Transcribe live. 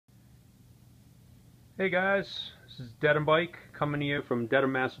Hey guys, this is Dedham Bike coming to you from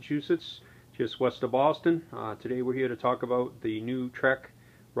Dedham, Massachusetts, just west of Boston. Today we're here to talk about the new Trek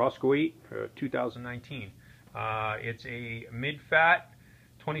Roscoe 8 for 2019. It's a mid-fat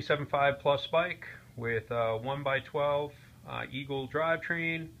 27.5 plus bike with a 1x12 Eagle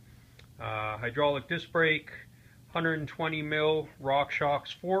drivetrain, hydraulic disc brake, 120 mil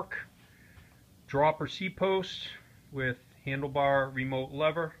RockShox fork, dropper seat post with handlebar remote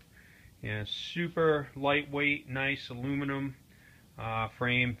lever, and super lightweight, nice aluminum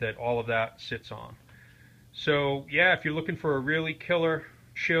frame that all of that sits on. So yeah, if you're looking for a really killer,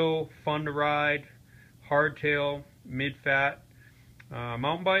 chill, fun to ride, hardtail, mid-fat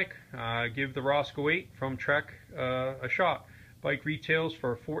mountain bike, give the Roscoe 8 from Trek a shot. Bike retails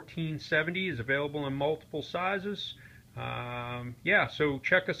for $14.70, is available in multiple sizes. Yeah, so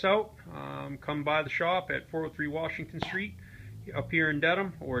check us out. Come by the shop at 403 Washington Street up here in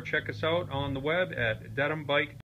Dedham, or check us out on the web at dedhambike.com.